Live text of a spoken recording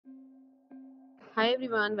Hi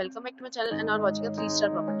everyone, welcome back to my channel and are watching a 3-star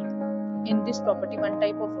property. In this property, one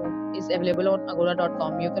type of room is available on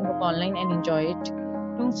agoda.com. You can book online and enjoy it.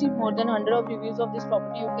 To see more than 100 of reviews of this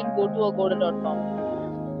property, you can go to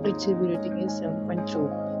agoda.com. Its review rating is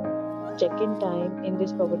 7.2. Check-in time in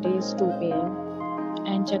this property is 2 p.m.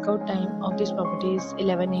 and check-out time of this property is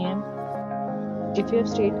 11 a.m. If you have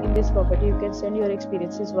stayed in this property, you can send your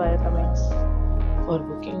experiences via comments. For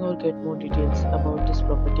booking or get more details about this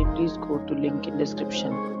property, please go to link in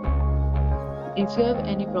description. If you have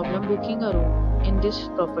any problem booking a room in this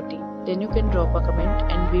property, then you can drop a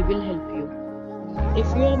comment and we will help you.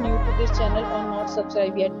 If you are new to this channel or not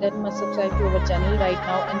subscribed yet, then must subscribe to our channel right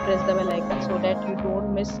now and press the bell icon so that you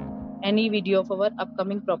don't miss any video of our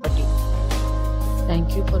upcoming property.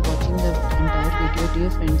 Thank you for watching the entire video.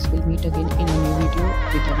 Dear friends, we'll meet again in a new video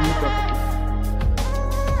with a new property.